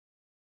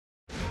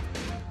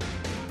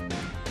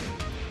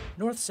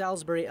North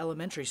Salisbury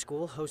Elementary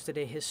School hosted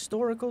a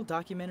historical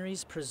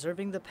Documentaries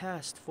Preserving the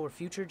Past for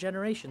Future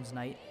Generations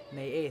night,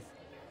 May 8th.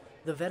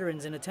 The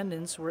veterans in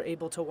attendance were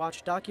able to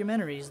watch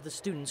documentaries the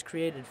students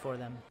created for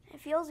them. It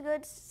feels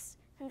good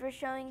since we're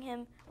showing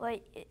him what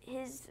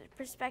his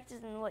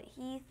perspectives and what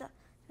he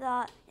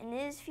thought and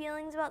his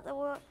feelings about the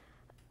World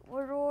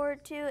War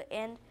II,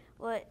 and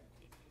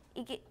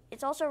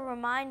it's also a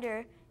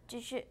reminder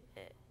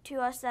to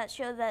us that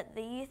show that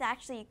the youth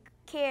actually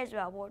cares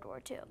about World War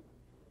II.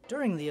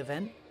 During the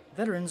event,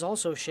 veterans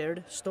also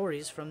shared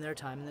stories from their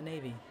time in the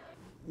Navy.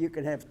 You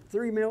can have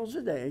 3 meals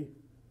a day.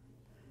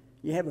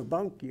 You have a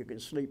bunk you can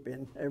sleep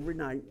in every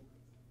night.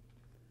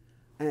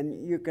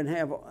 And you can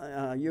have,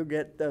 you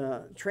get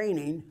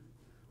training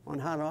on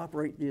how to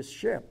operate this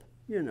ship,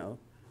 you know,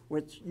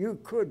 which you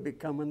could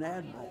become an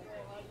admiral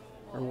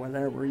or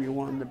whatever you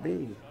want to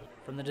be.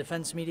 From the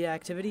Defense Media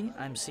Activity,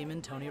 I'm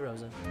Seaman Tony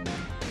Rosa.